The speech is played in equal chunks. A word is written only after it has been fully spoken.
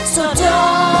So don't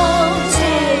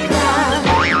take that.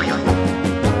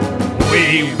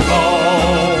 We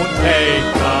won't take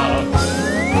the.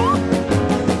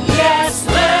 Yes,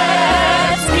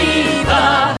 let's be the.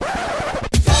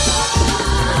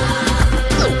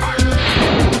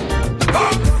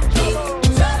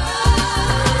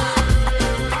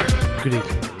 Good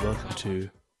evening and welcome to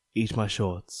Eat My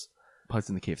Shorts, Pods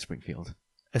in the Key of Springfield.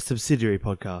 a subsidiary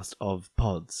podcast of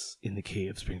Pods in the Key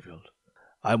of Springfield.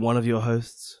 I'm one of your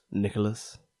hosts,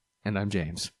 Nicholas, And I'm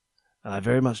James. and I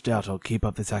very much doubt I'll keep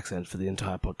up this accent for the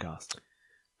entire podcast.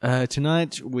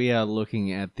 Tonight we are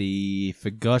looking at the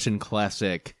forgotten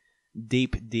classic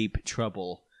Deep, Deep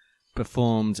Trouble,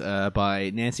 performed by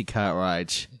Nancy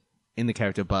Cartwright in the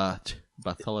character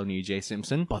Bartholomew J.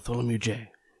 Simpson. Bartholomew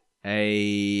J.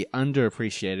 A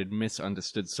underappreciated,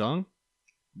 misunderstood song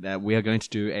that we are going to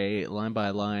do a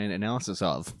line-by-line analysis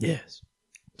of Yes.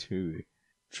 to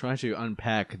try to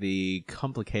unpack the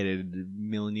complicated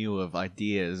milieu of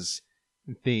ideas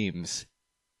and themes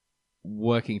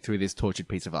working through this tortured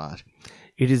piece of art.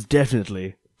 It is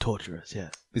definitely torturous,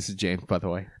 yes. This is James, by the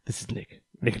way. This is Nick.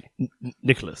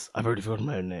 Nicholas. I've already forgotten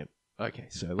my own name. Okay,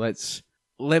 so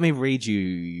let me read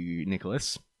you,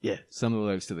 Nicholas, Yes. some of the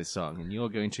lyrics to this song, and you're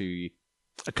going to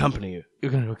Accompany you.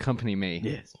 accompany me.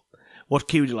 Yes. What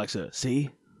key would you like, sir? C?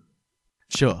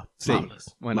 Sure. See. Marvelous.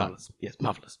 Why not? Marvelous. Yes,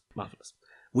 marvelous. Marvelous.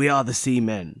 We are the sea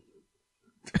men.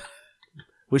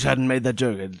 Wish I hadn't made that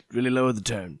joke. I'd really lowered the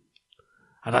tone.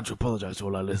 I'd like to apologize to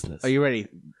all our listeners. Are you ready,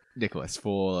 Nicholas,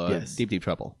 for Yes. Deep, Deep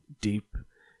Trouble? Deep.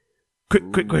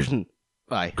 Quick question.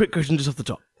 Aye. Quick question just off the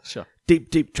top. Sure. Deep,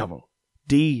 deep trouble.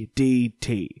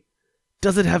 DDT.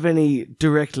 Does it have any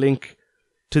direct link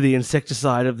to the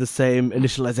insecticide of the same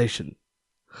initialization?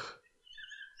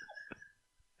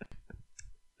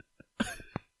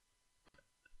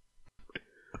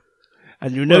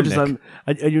 And you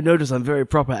notice I'm very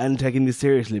proper and taking this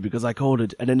seriously because I called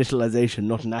it an initialization,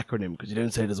 not an acronym, because you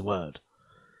don't say it as a word.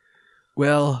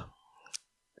 Well,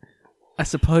 I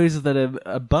suppose that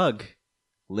a bug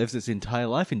lives its entire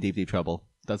life in Deep, Deep Trouble,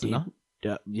 does it not?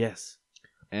 Yes.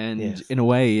 And Yes. in a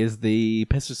way, is the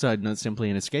pesticide not simply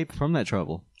an escape from that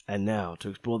trouble? And now, to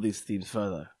explore these themes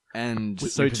further, And We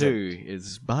so present- too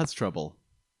is Bard's trouble,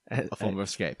 a form of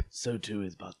escape. so too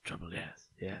is Bart Trouble, yes.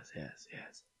 Yes.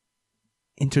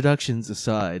 Introductions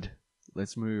aside,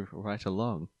 let's move right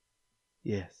along.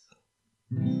 Yes.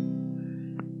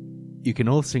 You can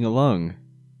all sing along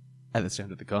at the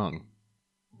sound of the gong.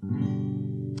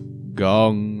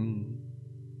 Gong.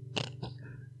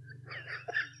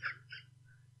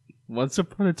 Once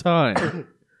upon a time,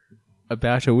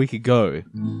 about a week ago,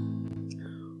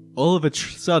 all of a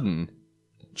sudden,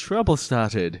 trouble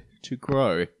started to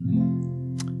grow.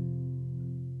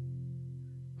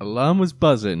 Alarm was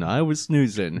buzzing, I was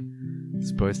snoozing.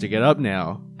 Supposed to get up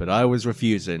now, but I was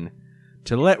refusing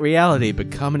to let reality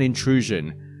become an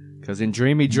intrusion, 'cause in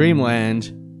dreamy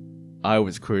dreamland, I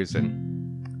was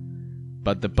cruising.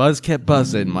 But the buzz kept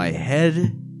buzzing, my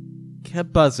head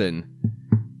kept buzzing.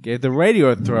 Gave the radio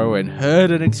a throw and heard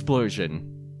an explosion.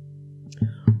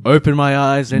 Opened my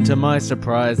eyes, and to my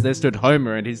surprise, there stood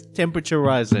Homer and his temperature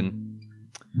rising.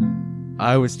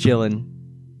 I was chillin'.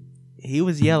 He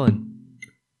was yellin'.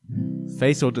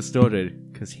 Face all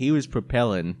distorted, 'cause he was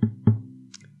propellin'.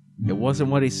 It wasn't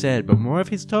what he said, but more of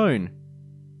his tone.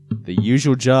 The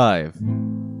usual jive.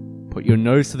 Put your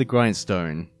nose to the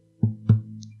grindstone.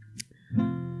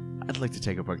 I'd like to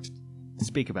take a break to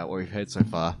speak about what we've heard so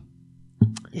far.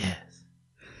 Yes.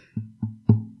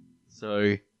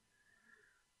 So,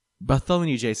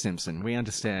 Bartholomew J. Simpson, we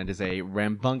understand, is a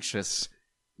rambunctious,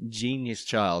 genius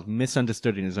child,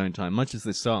 misunderstood in his own time, much as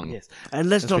this song. Yes. And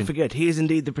let's That's not been- forget, he is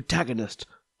indeed the protagonist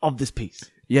of this piece.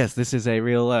 Yes, this is a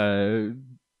real,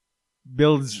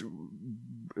 builds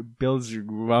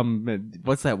rum,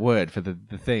 what's that word for the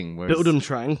thing? Where it's-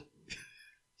 Bildungsdrang.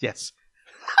 Yes.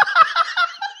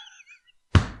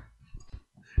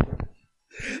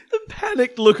 The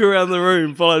panicked look around the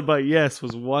room, followed by yes,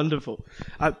 was wonderful.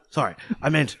 Sorry, I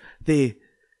meant the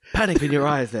panic in your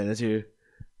eyes then, as you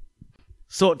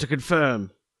sought to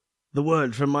confirm the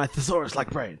word from my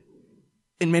thesaurus-like brain.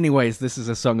 In many ways, this is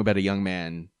a song about a young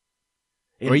man,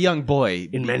 or a young boy,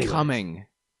 in many becoming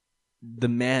the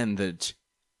man that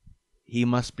he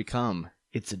must become.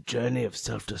 It's a journey of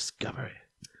self-discovery.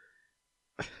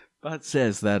 Bart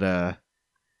says that,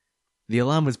 the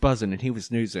alarm was buzzing and he was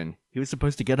snoozing. He was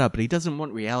supposed to get up, but he doesn't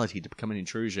want reality to become an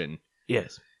intrusion.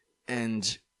 Yes.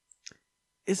 And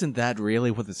isn't that really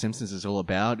what The Simpsons is all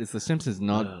about? Is The Simpsons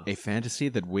not No. a fantasy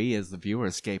that we as the viewer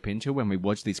escape into when we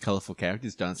watch these colourful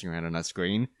characters dancing around on our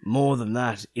screen? More than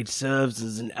that, it serves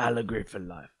as an allegory for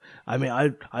life. I mean,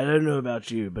 I don't know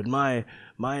about you, but my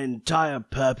entire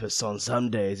purpose on some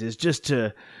days is just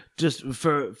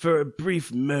for a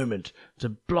brief moment to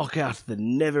block out the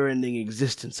never-ending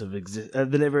existence of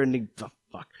the never-ending fuck.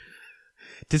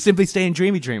 To simply stay in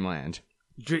dreamy dreamland.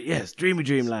 Yes, dreamy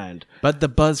dreamland. But the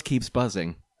buzz keeps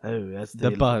buzzing. Oh, that's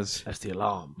The buzz. That's the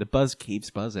alarm. The buzz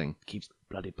keeps buzzing. Keeps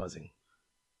bloody buzzing.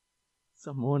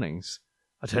 Some mornings.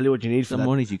 I'll tell you what you need for Some that.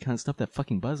 mornings you can't stop that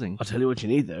fucking buzzing. I'll tell you what you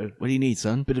need though. What do you need,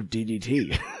 son? Bit of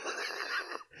DDT.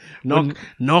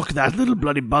 knock that little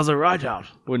bloody buzzer right out.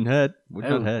 Wouldn't hurt. Would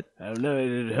not hurt. Oh no,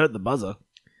 it'd hurt the buzzer.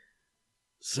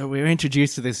 So we're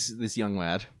introduced to this young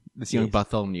lad, this young Yes.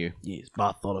 Bartholomew, Yes,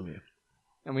 Bartholomew.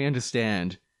 and we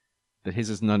understand that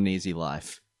his is not an easy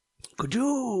life. Could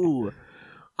you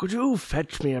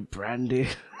fetch me a brandy?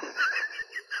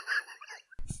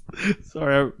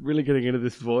 Sorry, I'm really getting into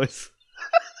this voice.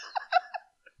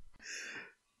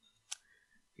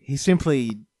 He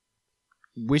simply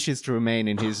wishes to remain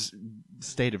in his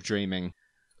state of dreaming,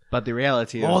 but the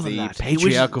reality More of than the that, he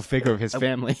patriarchal wishes- figure of his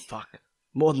family. Fuck.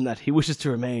 More than that, he wishes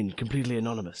to remain completely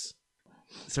anonymous.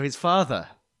 So his father,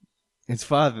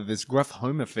 this gruff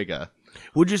Homer figure.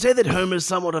 Would you say that Homer's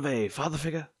somewhat of a father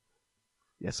figure?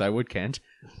 Yes, I would, Kent.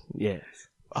 Yes.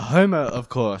 Homer, of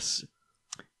course,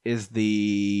 is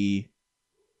the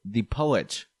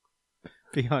poet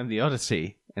behind the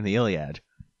Odyssey and the Iliad.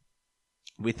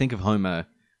 We think of Homer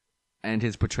and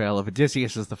his portrayal of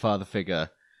Odysseus as the father figure,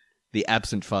 the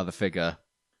absent father figure,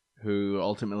 who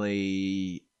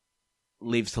ultimately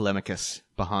leaves Telemachus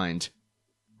behind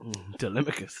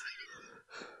Telemachus.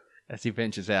 as he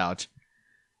ventures out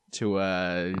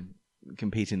to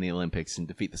compete in the Olympics and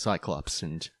defeat the Cyclops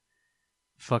and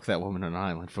fuck that woman on an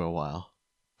island for a while.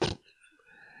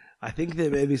 I think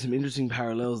there may be some interesting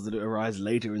parallels that arise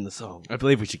later in the song. I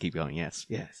believe we should keep going, yes.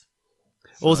 Yes.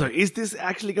 Also, is this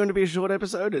actually going to be a short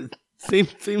episode? It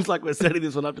seems like we're setting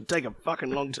this one up to take a fucking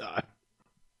long time.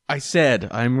 I said,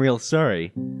 I'm real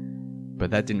sorry, but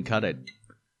that didn't cut it.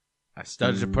 I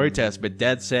started to protest, but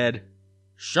Dad said,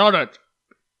 shut it!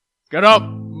 Get up,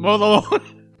 mow the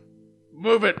lawn!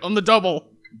 Move it on the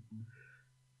double!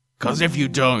 'Cause if you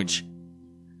don't,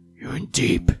 you're in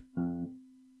deep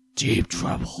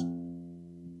trouble.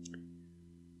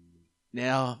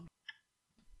 Now,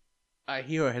 our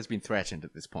hero has been threatened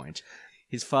at this point.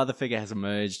 His father figure has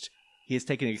emerged. He has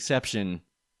taken exception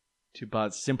to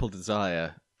Bart's simple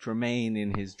desire to remain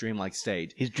in his dreamlike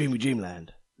state. His dreamy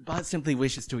dreamland. Bart simply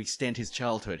wishes to extend his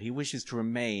childhood. He wishes to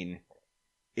remain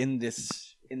in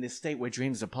this state where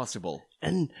dreams are possible.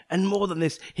 And more than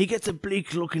this, he gets a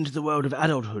bleak look into the world of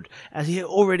adulthood, as he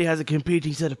already has a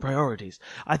competing set of priorities.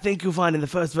 I think you'll find in the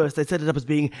first verse they set it up as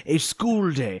being a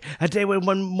school day, a day when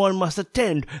one must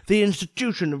attend the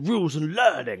institution of rules and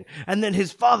learning. And then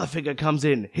his father figure comes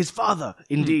in. His father,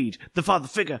 indeed, the father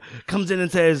figure, comes in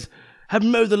and says, "Have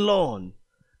mow the lawn."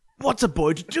 What's a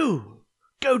boy to do?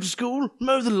 Go to school?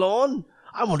 Mow the lawn?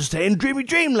 I want to stay in dreamy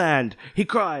dreamland, he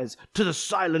cries to the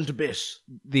silent abyss.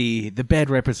 The bed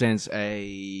represents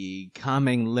a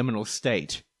calming liminal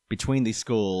state between the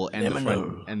school and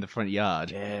the front yard.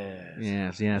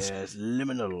 Yes. Yes.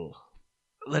 Liminal.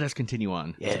 Let us continue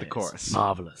on Yes. to the chorus.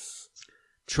 Marvelous.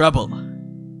 Trouble.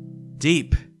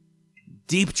 Deep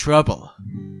trouble.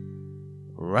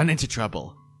 Run into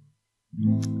trouble.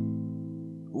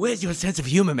 Where's your sense of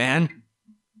humor, man?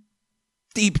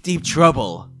 Deep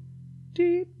trouble.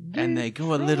 And they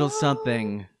go a little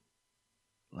something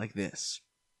like this.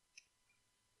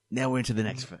 Now we're into the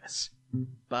next verse.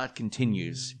 Bart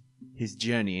continues his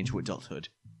journey into adulthood,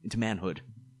 into manhood.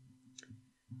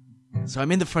 So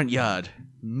I'm in the front yard,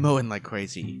 mowing like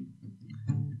crazy,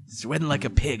 sweating like a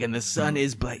pig, and the sun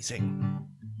is blazing.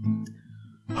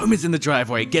 Homer's in the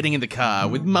driveway, getting in the car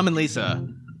with Mum and Lisa.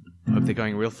 Hope they're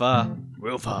going real far.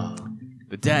 Real far.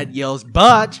 The dad yells,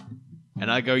 Bart! And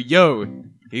I go, yo!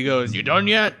 He goes, you done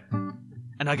yet?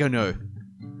 And I go, no.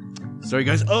 So he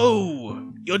goes,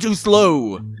 oh! You're too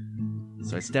slow!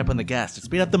 So I step on the gas to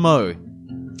speed up the mow.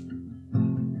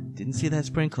 Didn't see that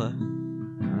sprinkler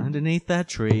underneath that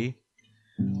tree.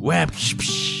 Wham! Psh,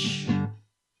 psh,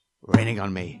 raining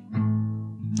on me.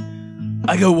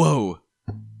 I go, whoa!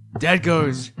 Dad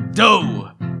goes,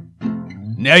 doh!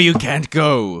 Now you can't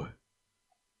go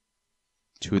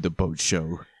to the boat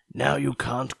show. Now you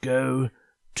can't go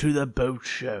to the boat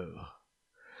show.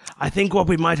 I think what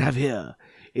we might have here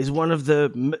is one of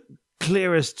the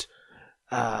clearest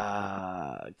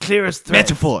threads.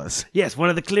 Metaphors. Yes, one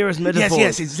of the clearest metaphors.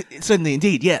 Yes, it's certainly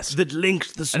indeed, yes. That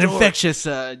links the story. An infectious,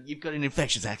 you've got an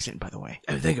infectious accent, by the way.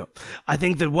 Oh, thank you. I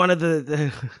think that one of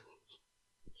the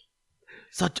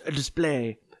such a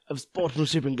display of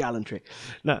sportsmanship and gallantry.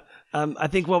 No, I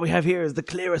think what we have here is the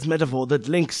clearest metaphor that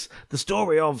links the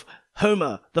story of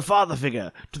Homer, the father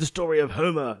figure, to the story of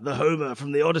Homer, the Homer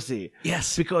from the Odyssey.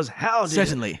 Yes. Because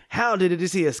Certainly. how did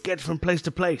Odysseus get from place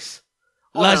to place?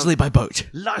 Largely by boat.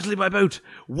 Largely by boat.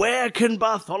 Where can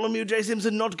Bartholomew J.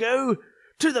 Simpson not go?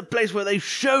 To the place where they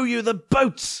show you the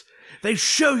boats. They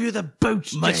show you the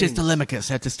boats, Much as James. Telemachus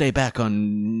had to stay back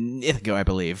on Ithaca, I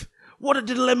believe. What a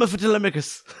dilemma for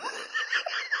Telemachus.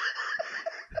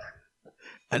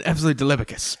 An absolute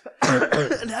Telemachus.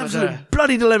 An absolute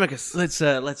bloody Telemachus.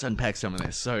 Let's unpack some of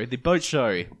this. So the boat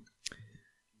show,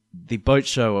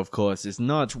 of course, is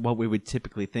not what we would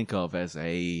typically think of as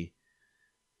a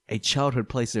childhood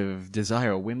place of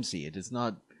desire or whimsy. It is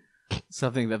not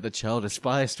something that the child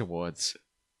aspires towards.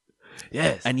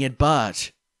 Yes. And yet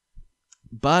Bart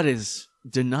is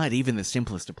denied even the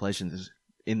simplest of pleasures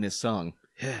in this song.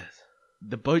 Yes.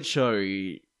 The boat show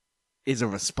is a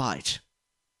respite.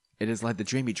 It is like the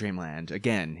dreamy dreamland.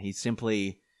 Again, he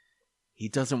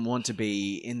doesn't want to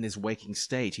be in this waking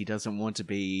state. He doesn't want to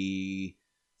be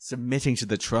submitting to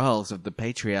the trials of the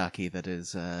patriarchy that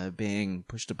is being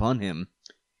pushed upon him.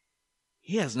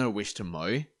 He has no wish to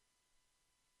mow.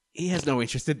 He has no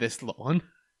interest in this lawn.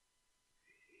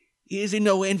 He is in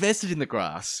no way invested in the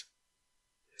grass.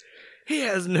 He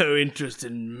has no interest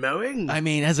in mowing. I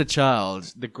mean, as a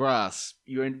child, the grass,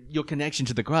 your connection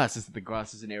to the grass is that the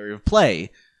grass is an area of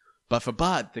play. But for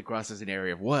Bart, the grass is an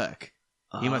area of work.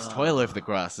 He must toil over the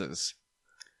grasses.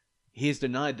 He is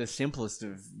denied the simplest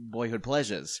of boyhood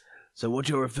pleasures. So what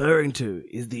you're referring to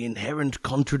is the inherent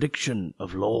contradiction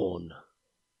of lawn.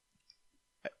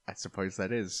 I suppose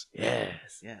that is.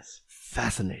 Yes. Yes.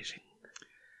 Fascinating.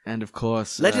 And of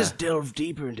course... Let us delve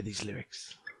deeper into these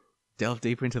lyrics. delve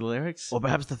deeper into the lyrics? Or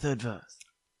perhaps the third verse.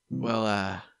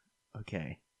 Well,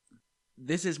 okay.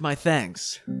 This is my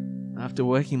thanks. After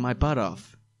working my butt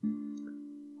off.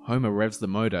 Homer revs the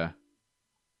motor,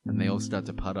 and they all start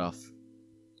to putt off.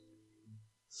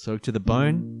 Soaked to the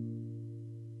bone,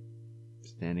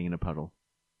 standing in a puddle.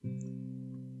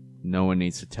 No one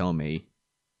needs to tell me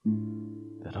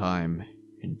that I'm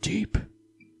in deep,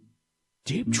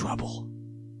 deep trouble.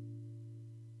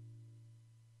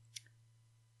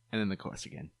 And then the chorus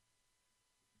again.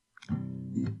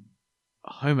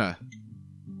 Homer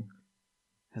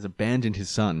has abandoned his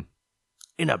son.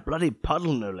 In a bloody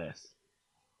puddle, no less.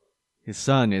 His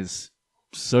son is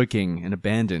soaking and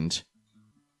abandoned,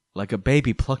 like a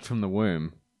baby plucked from the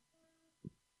womb,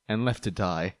 and left to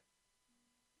die.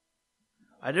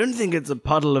 I don't think it's a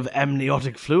puddle of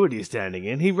amniotic fluid he's standing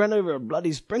in. He ran over a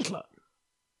bloody sprinkler.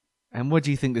 And what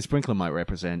do you think the sprinkler might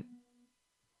represent?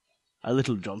 A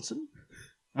little Johnson?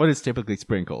 What is typically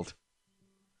sprinkled?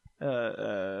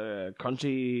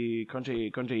 Crunchy.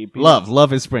 Love.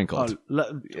 Love is sprinkled.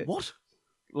 What?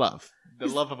 Love. The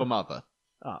love of a mother.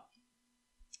 Ah.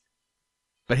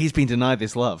 But he's been denied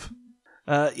this love.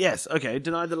 Yes, okay,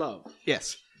 deny the love.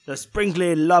 Yes. The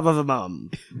sprinkly love of a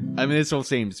mum. I mean, this all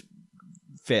seems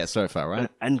fair so far, right?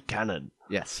 And canon.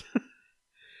 Yes.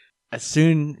 As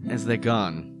soon as they're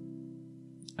gone,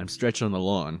 I'm stretched on the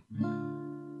lawn,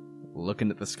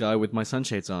 looking at the sky with my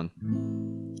sunshades on.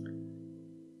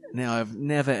 Now, I've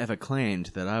never ever claimed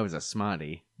that I was a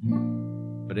smarty,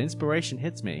 but inspiration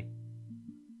hits me.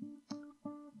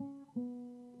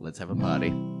 Let's have a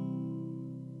party.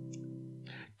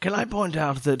 Can I point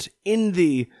out that in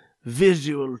the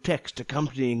visual text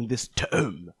accompanying this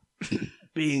tome,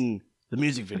 being the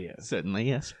music video, Certainly,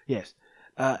 yes. yes,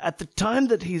 at the time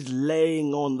that he's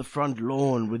laying on the front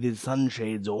lawn with his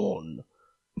sunshades on,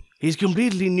 he's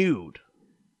completely nude.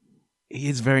 He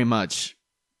is very much.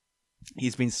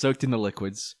 He's been soaked in the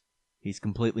liquids. He's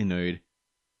completely nude.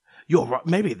 You're right,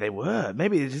 maybe they were.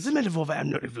 Maybe it is a metaphor for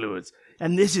amniotic fluids,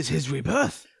 and this is his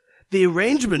rebirth. The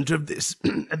arrangement of this,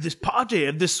 of this party,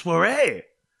 of this soiree.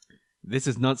 This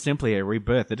is not simply a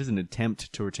rebirth. It is an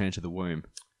attempt to return to the womb.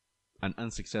 An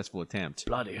unsuccessful attempt.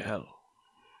 Bloody hell.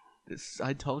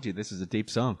 I told you, this is a deep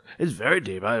song. It's very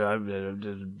deep.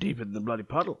 I'm deeper than the bloody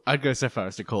puddle. I'd go so far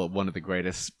as to call it one of the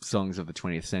greatest songs of the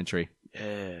 20th century.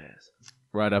 Yes.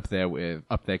 Right up there with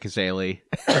Kazali.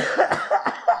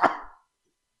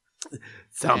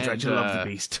 Soundtrack And, to Love the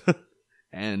Beast.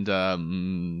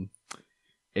 And,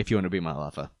 If You Want to Be My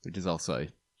Lover, which is also...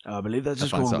 I believe that's A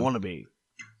just fun called song. Wannabe.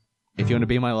 If you want to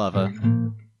be my lover,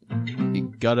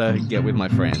 you gotta get with my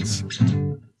friends.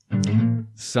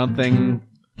 Something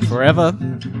forever.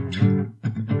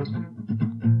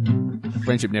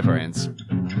 Friendship never ends.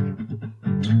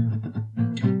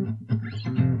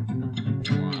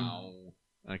 Wow.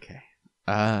 Okay.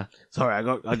 Sorry, I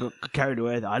got carried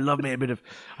away there. I love me a bit of...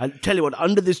 I tell you what,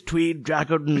 under this tweed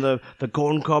jacket and the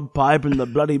corncob pipe and the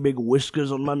bloody big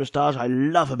whiskers on my moustache, I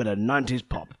love a bit of 90s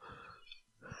pop.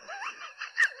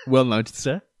 Well noted,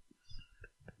 sir.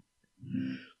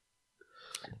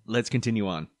 Let's continue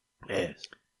on. Yes.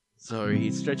 So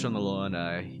he's stretched on the lawn.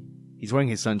 He's wearing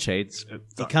his sunshades.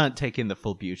 He can't take in the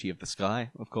full beauty of the sky,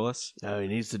 of course. No, he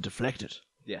needs to deflect it.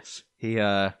 Yes. He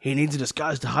needs a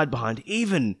disguise to hide behind,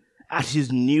 even at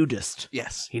his nudist.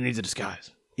 Yes. He needs a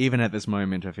disguise. Even at this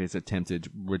moment of his attempted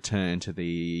return to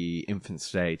the infant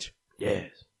state,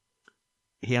 Yes.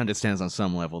 he understands on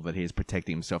some level that he is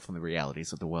protecting himself from the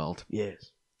realities of the world.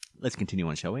 Yes. Let's continue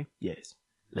on, shall we? Yes.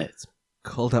 Let's.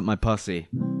 Called up my posse.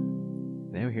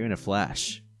 They were here in a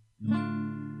flash.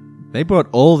 They brought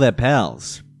all their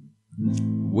pals.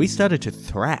 We started to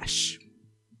thrash.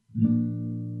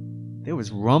 There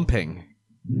was romping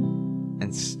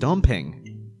and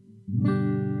stomping,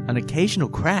 an occasional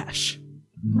crash,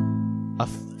 a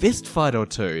fist fight or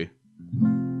two,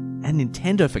 and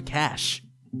Nintendo for cash.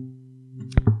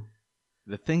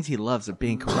 The things he loves are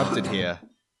being corrupted here.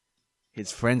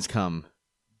 His friends come,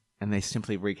 and they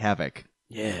simply wreak havoc.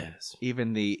 Yes.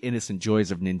 Even the innocent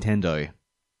joys of Nintendo.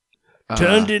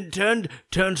 Turned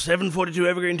 742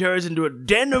 Evergreen Terrace into a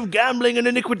den of gambling and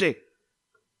iniquity.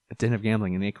 A den of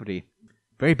gambling and iniquity.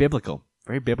 Very biblical.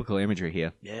 Very biblical imagery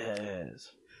here.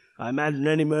 Yes. I imagine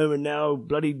any moment now,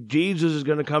 bloody Jesus is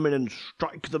going to come in and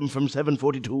strike them from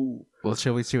 742. Well,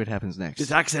 shall we see what happens next?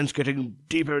 This accent's getting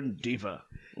deeper and deeper.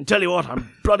 And tell you what,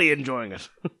 I'm bloody enjoying it.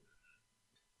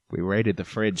 We raided the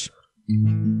fridge.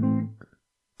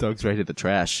 Dogs raided the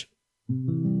trash.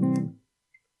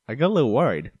 I got a little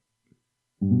worried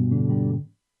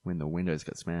when the windows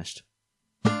got smashed.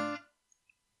 The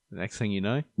next thing you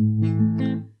know,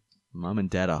 Mum and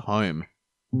Dad are home.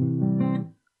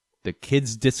 The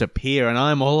kids disappear and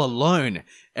I'm all alone.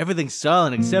 Everything's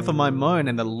silent except for my moan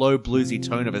and the low bluesy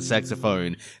tone of a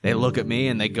saxophone. They look at me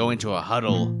and they go into a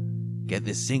huddle. Get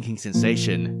this sinking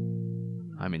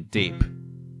sensation. I'm in deep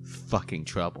fucking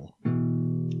trouble.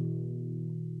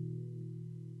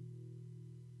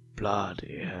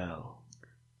 Bloody hell.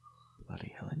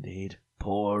 Bloody hell indeed.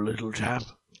 Poor little chap.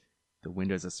 The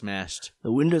windows are smashed.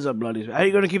 The windows are bloody... How are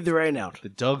you going to keep the rain out? The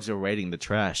dogs are raiding the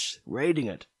trash. Raiding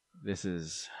it. This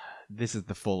is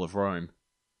the fall of Rome.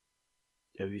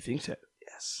 Oh, you think so?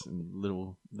 Yes. And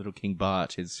little King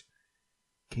Bart, his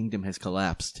kingdom has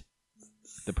collapsed.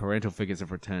 The parental figures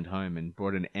have returned home and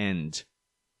brought an end.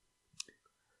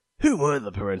 Who were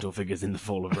the parental figures in the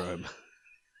fall of Rome?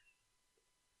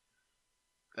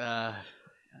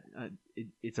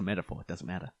 It's a metaphor. It doesn't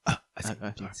matter. Oh, I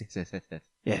see.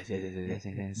 Yes.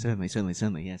 Yes. Certainly.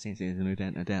 Yes,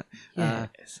 no doubt.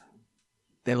 Yes.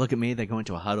 They look at me. They go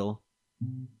into a huddle.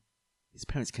 His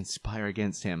parents conspire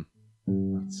against him.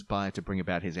 Conspire to bring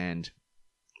about his end.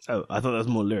 Oh, I thought that was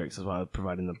more lyrics. That's why I was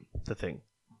providing the thing.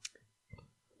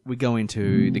 We go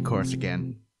into the chorus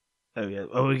again. Oh, yeah.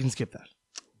 Oh, we can skip that.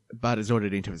 Bart is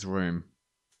ordered into his room.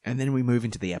 And then we move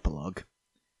into the epilogue.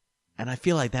 And I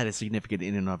feel like that is significant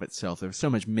in and of itself. There's so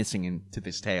much missing into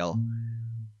this tale.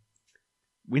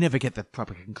 We never get the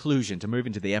proper conclusion. To move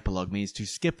into the epilogue means to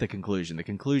skip the conclusion. The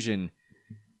conclusion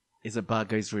is that Bart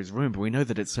goes to his room, but we know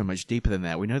that it's so much deeper than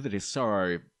that. We know that his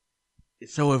sorrow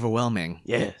is so overwhelming.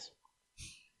 Yes.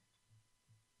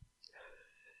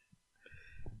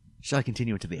 Shall I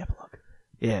continue into the epilogue?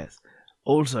 Yes.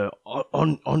 Also,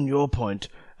 on your point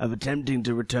of attempting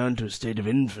to return to a state of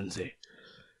infancy,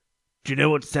 do you know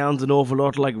what sounds an awful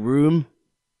lot like room?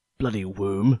 Bloody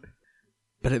womb.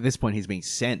 But at this point, he's being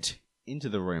sent into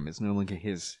the room. It's no longer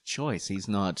his choice. He's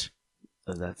not...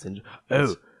 Oh, that's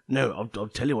oh, no, I'll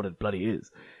tell you what it bloody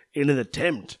is. In an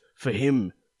attempt for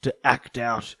him to act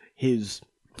out his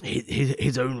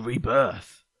own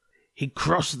rebirth, he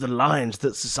crossed the lines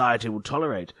that society will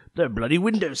tolerate. Their bloody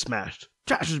windows smashed.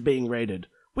 Trash is being raided.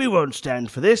 We won't stand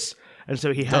for this. And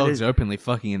so he had Dogs openly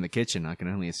fucking in the kitchen, I can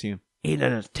only assume. In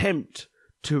an attempt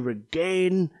to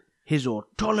regain his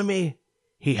autonomy,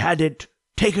 he had it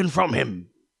taken from him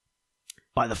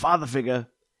by the father figure,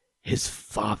 his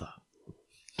father.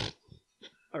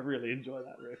 I really enjoy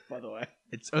that riff, by the way.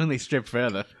 It's only stripped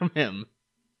further from him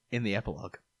in the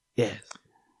epilogue. Yes.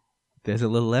 There's a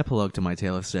little epilogue to my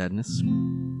tale of sadness.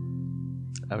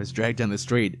 I was dragged down the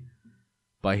street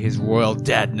by his royal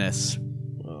dadness.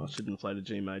 Oh, I shouldn't have played a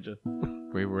G major.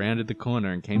 We rounded the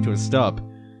corner and came to a stop.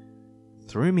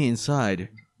 Threw me inside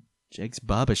Jake's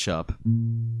barber shop.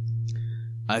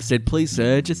 I said, "Please,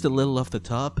 sir, just a little off the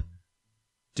top."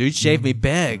 Dude shaved me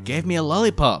bare, gave me a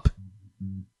lollipop.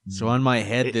 So on my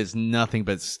head, there's nothing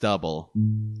but stubble.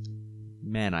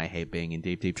 Man, I hate being in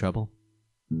deep, deep trouble.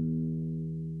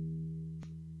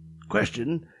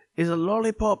 question, is a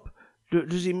lollipop,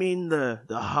 does he mean the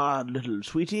hard little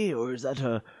sweetie, or is that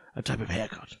a type of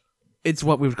haircut? It's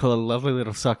what we would call a lovely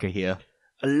little sucker here.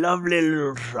 A lovely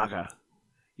little sucker.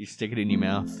 You stick it in your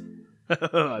mouth,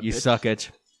 you bet. suck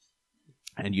it,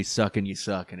 and you suck and you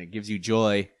suck, and it gives you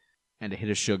joy and a hit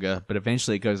of sugar, but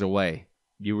eventually it goes away.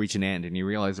 You reach an end, and you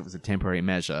realize it was a temporary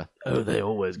measure. Oh, they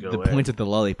always go The away. point of the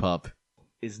lollipop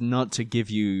is not to give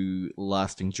you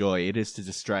lasting joy. It is to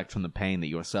distract from the pain that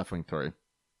you are suffering through.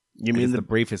 You It mean is the the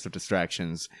briefest of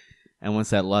distractions, and once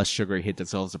that last sugary hit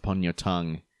dissolves upon your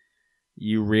tongue,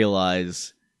 you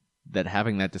realize that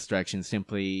having that distraction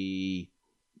simply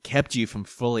kept you from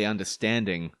fully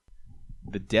understanding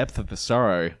the depth of the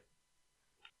sorrow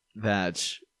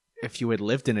that if you had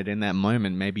lived in it in that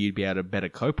moment, maybe you'd be able to better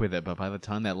cope with it, but by the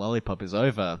time that lollipop is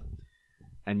over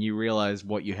and you realize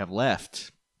what you have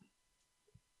left,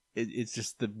 it's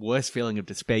just the worst feeling of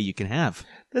despair you can have.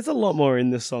 There's a lot more in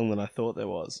this song than I thought there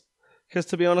was. Because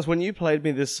to be honest, when you played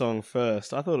me this song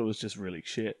first, I thought it was just really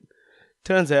shit.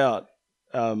 Turns out,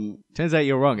 Turns out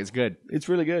you're wrong. It's good. it's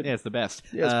really good. Yeah, it's the best.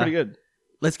 Yeah, it's pretty good.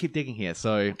 Let's keep digging here.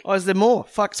 So, Oh, is there more?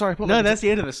 Fuck, sorry. no, that's the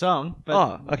end of the song. But,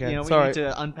 Oh, okay, we sorry. need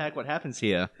to unpack what happens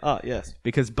here Ah, yes.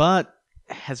 because Bart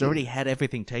has already had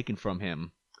everything taken from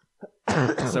him.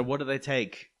 So, what do they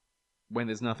take when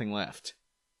there's nothing left?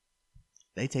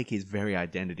 They take his very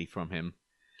identity from him.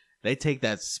 They take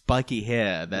that spiky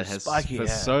hair that The has spiky for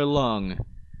hair. so long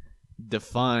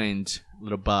defined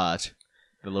little Bart,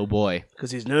 the little boy.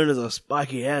 Because he's known as a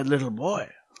spiky-haired little boy.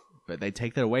 But they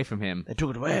take that away from him. They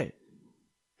took it away.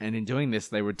 And in doing this,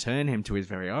 they return him to his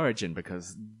very origin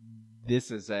because this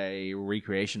is a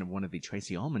recreation of one of the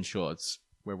Tracy Ullman shorts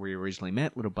where we originally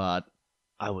met little Bart.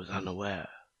 I was unaware.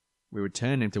 We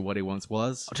return him to what he once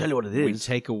was. I'll tell you what it We is.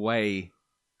 take away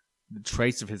the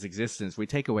trace of his existence. We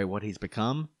take away what he's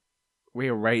become. We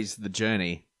erase the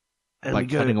journey And by we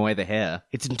go, cutting away the hair.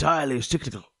 it's entirely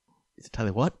cyclical. Is it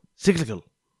entirely what? Cyclical.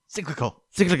 Cyclical.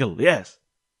 Cyclical, yes.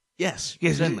 Yes,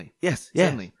 Yes, certainly. Yes, yes.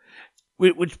 Certainly.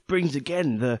 Which brings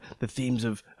again the themes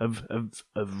of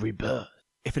rebirth.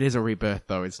 If it is a rebirth,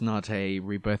 though, it's not a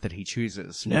rebirth that he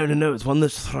chooses. No, it's one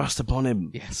that's thrust upon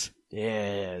him. Yes.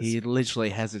 Yes. He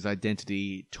literally has his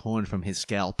identity torn from his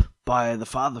scalp. By the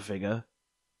father figure,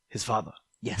 his father.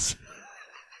 Yes.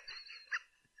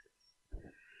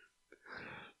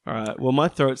 All right. Well, my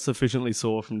throat's sufficiently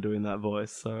sore from doing that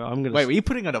voice, so I'm gonna. Wait, were you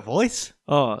putting on a voice?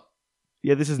 Oh,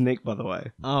 yeah. This is Nick, by the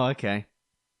way. Oh, okay.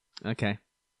 Okay.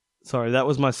 Sorry, that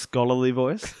was my scholarly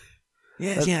voice.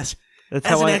 Yes, yes. That's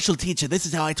As how an I. actual teacher, this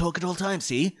is how I talk at all times,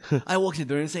 see? I walk into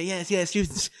the room and say, yes,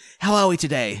 students, how are we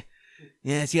today?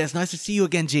 Yes, nice to see you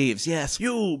again, Jeeves, yes.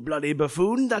 You bloody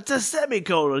buffoon! That's a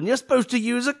semicolon. You're supposed to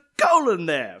use a colon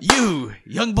there. You,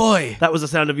 young boy, That was the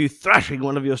sound of you thrashing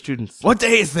one of your students. what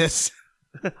day is this?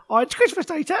 Oh, it's Christmas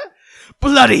Day, sir.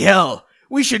 Bloody hell,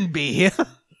 we shouldn't be here.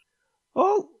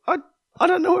 Oh, I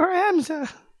don't know where I am, sir.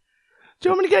 Do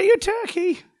you want me to get you a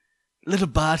turkey? Little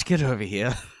Bart, get over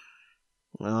here.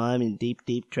 Well, I'm in deep,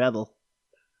 deep trouble.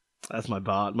 That's my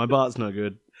Bart. My Bart's no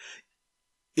good.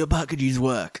 Your Bart could use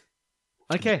work.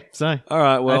 Okay, so All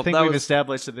right, well, I think that we've was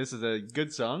established that this is a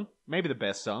good song, maybe the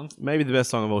best song. maybe the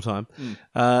best song of all time.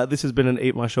 This has been an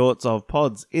Eat My Shorts of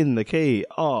Pods in the key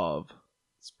of...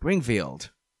 Springfield.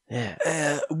 Yeah.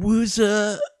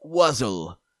 Woozer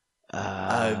Wuzzle.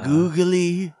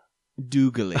 Googly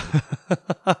Doogly.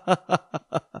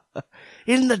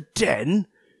 In the den,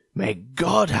 may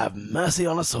God have mercy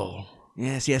on us all.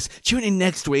 Yes. Tune in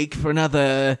next week for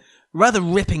another rather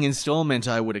ripping installment,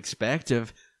 I would expect,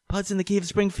 of Pods in the Key of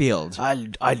Springfield.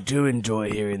 I do enjoy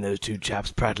hearing those two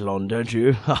chaps prattle on, don't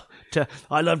you?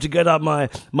 I love to get up my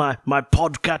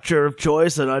podcatcher of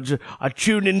choice and I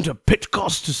tune into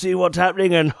Pitcos to see what's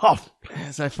happening and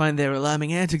As I find their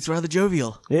alarming antics rather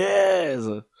jovial. yes.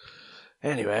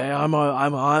 Anyway, I'm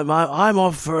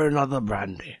off for another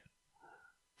brandy.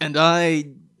 And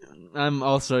I'm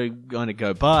also going to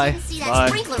go bye. See that Bye.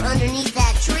 sprinkler underneath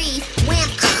that tree?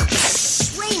 Wham!